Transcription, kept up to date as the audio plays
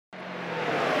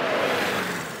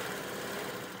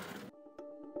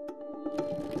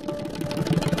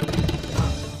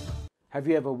Have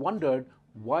you ever wondered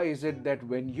why is it that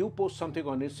when you post something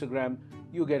on Instagram,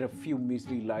 you get a few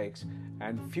measly likes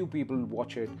and few people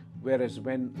watch it, whereas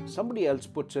when somebody else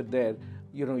puts it there,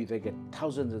 they get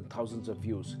thousands and thousands of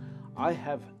views? I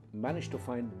have managed to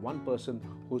find one person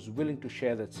who's willing to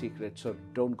share that secret, so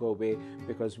don't go away,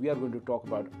 because we are going to talk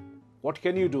about what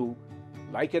can you do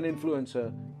like an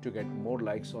influencer to get more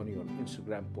likes on your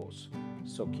Instagram posts.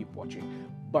 So keep watching.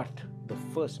 But the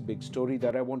first big story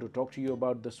that I want to talk to you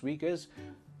about this week is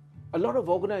a lot of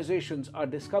organizations are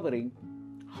discovering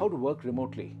how to work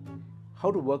remotely,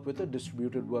 how to work with a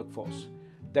distributed workforce.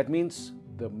 That means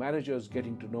the managers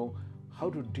getting to know how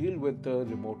to deal with the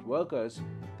remote workers.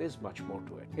 There's much more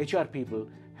to it. HR people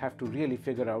have to really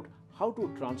figure out how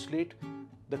to translate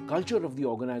the culture of the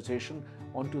organization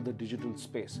onto the digital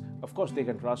space. Of course, they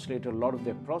can translate a lot of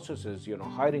their processes.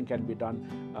 Hiring can be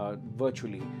done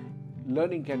virtually,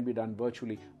 learning can be done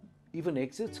virtually, even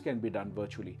exits can be done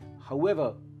virtually.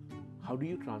 However, how do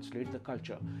you translate the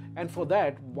culture? And for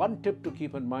that, one tip to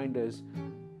keep in mind is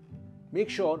make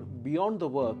sure beyond the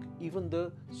work, even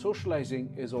the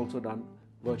socializing is also done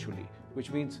virtually,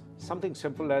 which means something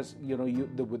simple as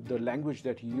with the language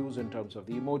that you use in terms of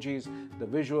the emojis, the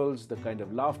visuals, the kind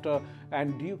of laughter.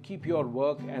 And do you keep your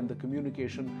work and the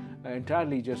communication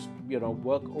entirely just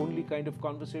work only kind of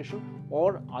conversation,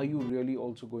 or are you really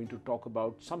also going to talk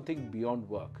about something beyond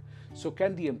work? So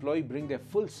can the employee bring their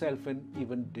full self in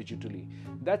even digitally?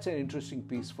 That's an interesting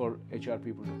piece for HR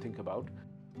people to think about.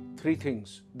 Three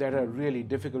things that are really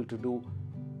difficult to do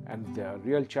and the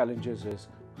real challenges is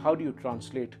how do you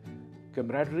translate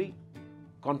camaraderie,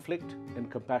 conflict, and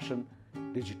compassion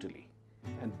digitally?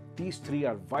 And these three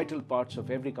are vital parts of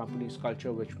every company's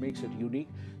culture, which makes it unique.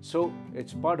 So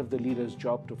it's part of the leader's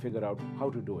job to figure out how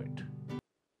to do it.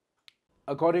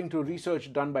 According to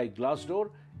research done by Glassdoor,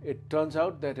 it turns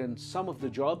out that in some of the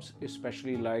jobs,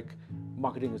 especially like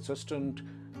marketing assistant,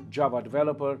 Java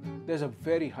developer, there's a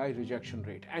very high rejection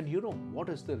rate. And what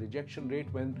is the rejection rate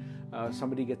when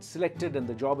somebody gets selected and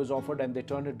the job is offered and they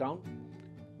turn it down?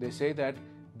 They say that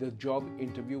the job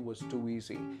interview was too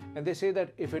easy. And they say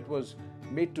that if it was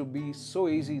made to be so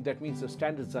easy, that means the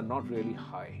standards are not really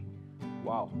high.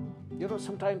 Wow.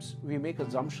 Sometimes we make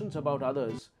assumptions about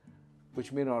others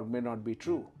which may or may not be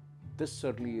true. This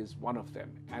certainly is one of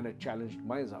them, and it challenged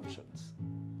my assumptions.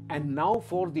 And now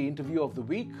for the interview of the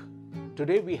week.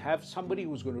 Today we have somebody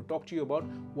who's going to talk to you about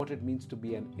what it means to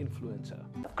be an influencer.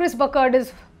 Chris Buckard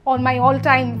is my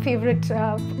all-time favorite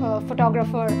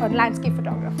photographer, or landscape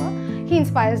photographer. He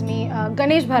inspires me.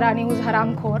 Ganesh Bharani, who's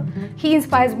haramkhor, he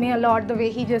inspires me a lot. The way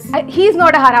he's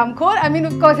not a haramkhor. I mean,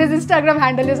 of course, his Instagram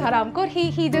handle is haramkhor.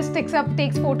 He just takes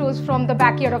photos from the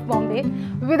backyard of Bombay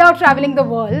without traveling the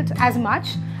world as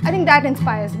much. I think that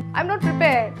inspires me. I'm not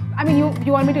prepared. I mean,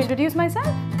 you want me to introduce myself?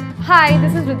 Hi,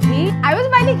 this is Riddhi. I was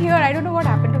smiling here. I don't know what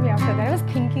happened to me after that. I was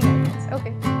thinking, I guess.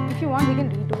 Okay, if you want, we can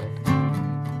redo it.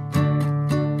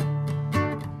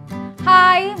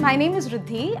 Hi, my name is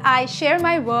Riddhi. I share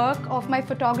my work of my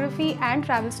photography and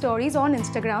travel stories on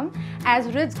Instagram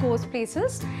as Rids Goes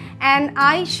Places. And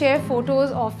I share photos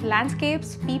of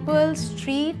landscapes, people,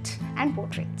 street and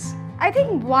portraits. I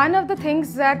think one of the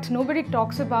things that nobody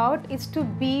talks about is to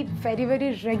be very,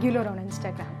 very regular on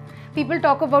Instagram. People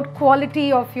talk about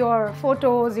quality of your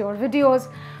photos, your videos,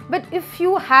 but if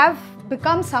you have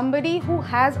become somebody who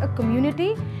has a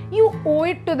community, you owe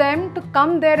it to them to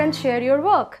come there and share your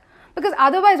work. Because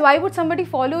otherwise, why would somebody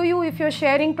follow you if you're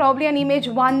sharing probably an image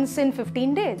once in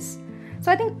 15 days?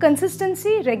 So I think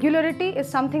consistency, regularity is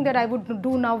something that I would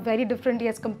do now very differently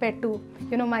as compared to,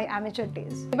 my amateur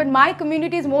days. But my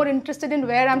community is more interested in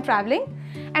where I'm traveling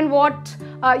and what,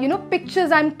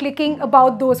 pictures I'm clicking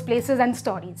about those places and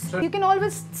stories. So you can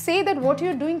always say that what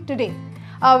you're doing today,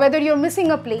 whether you're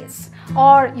missing a place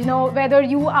or, whether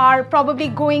you are probably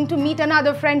going to meet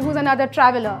another friend who's another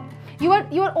traveler. You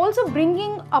are also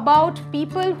bringing about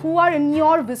people who are in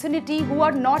your vicinity who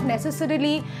are not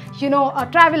necessarily, a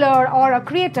traveler or a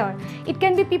creator. It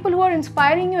can be people who are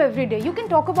inspiring you every day. You can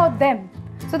talk about them.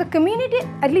 So the community,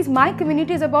 at least my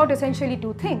community, is about essentially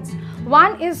two things.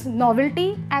 One is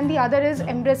novelty and the other is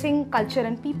embracing culture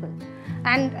and people.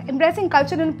 And embracing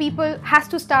culture and people has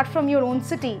to start from your own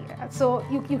city. So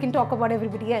you can talk about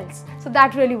everybody else. So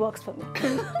that really works for me.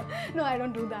 No, I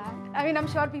don't do that. I mean, I'm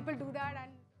sure people do that.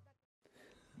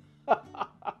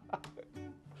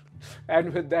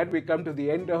 And with that, we come to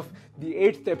the end of the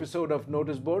 8th episode of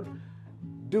Notice Board.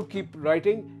 Do keep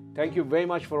writing. Thank you very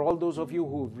much for all those of you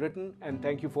who've written, and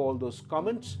thank you for all those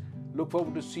comments. Look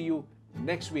forward to see you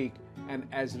next week. And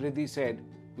as Riddhi said,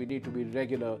 we need to be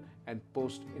regular and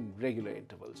post in regular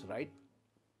intervals, right?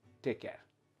 Take care.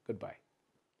 Goodbye.